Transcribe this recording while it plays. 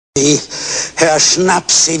Her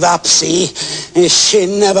Schnapsy-Wapsy, is she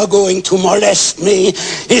never going to molest me?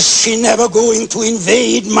 Is she never going to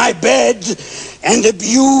invade my bed and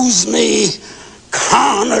abuse me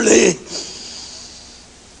carnally?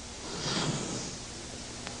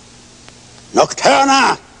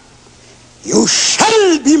 Nocturna, you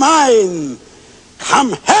shall be mine,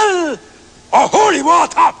 come hell or holy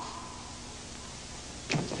water!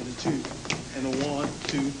 And a 2, and a 1,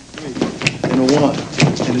 2, 3, and a 1,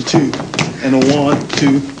 and a 2, and a 1,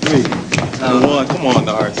 2, 3, and a 1. Come on,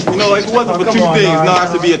 Nars. You know, if it wasn't for two things,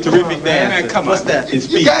 Nars would be a terrific dancer. Come on. What's that? His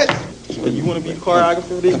feet. You guys. You want to be the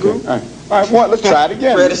choreographer of this group? All right, let's try it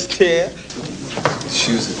again. Fred Astaire.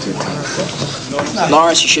 Shoes are too tight.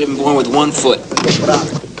 Lawrence, you should have been born with 1 foot.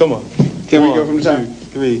 Come on. Can we go from the top? 2,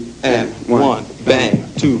 3, and 1, bang,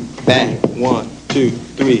 2, bang, 1, 2,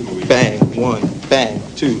 3, bang, 1, bang,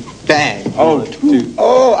 2, bang. Oh, 2.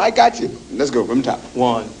 Oh, I got you. Let's go from the top.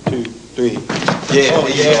 1, 2, 3. Yeah,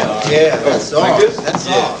 yeah. That's all. Like this? That's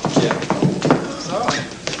all.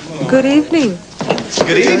 Good evening.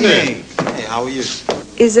 Good evening. Hey, how are you?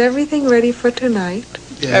 Is everything ready for tonight?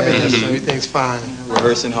 Yeah, everything's fine.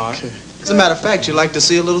 Rehearsing hard. As a matter of fact, you'd like to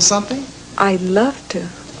see a little something? I'd love to.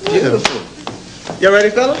 Beautiful. You ready,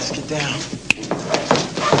 fellas? Let's get down.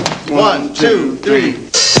 1, 2, 3.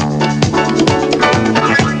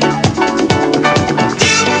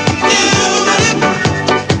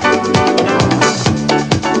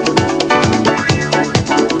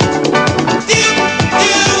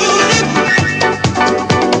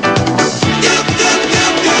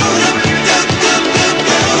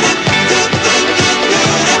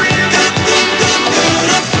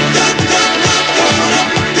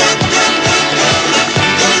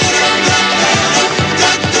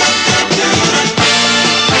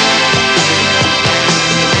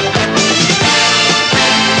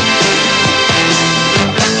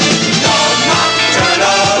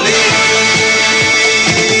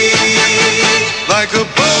 Like a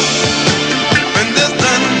boat when there's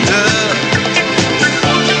thunder,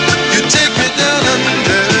 you take me down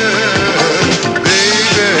under,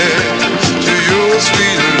 baby, to your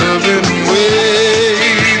sweet loving way.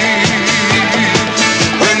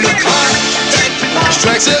 When the clock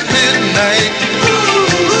strikes at midnight,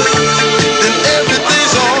 then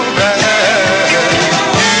everything's alright.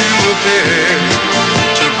 You were there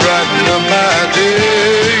to brighten up my day.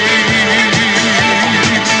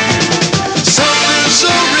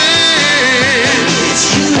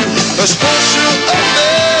 A special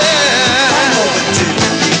affair,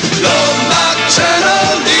 love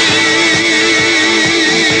nocturnally.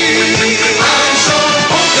 I'm so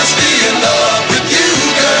hopelessly in love with you,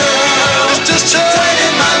 girl. It's just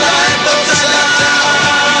turning my life upside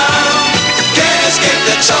down. Can't escape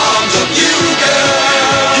the charms of you,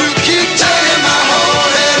 girl. You keep turning my whole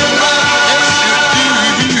head around.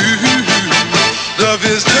 Yes, you do. Love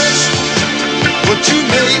is just what you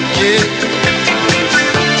make it.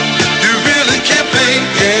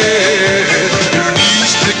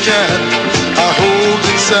 I hold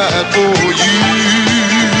inside for you.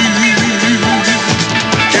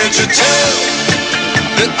 Can't you tell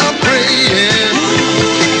that I'm praying?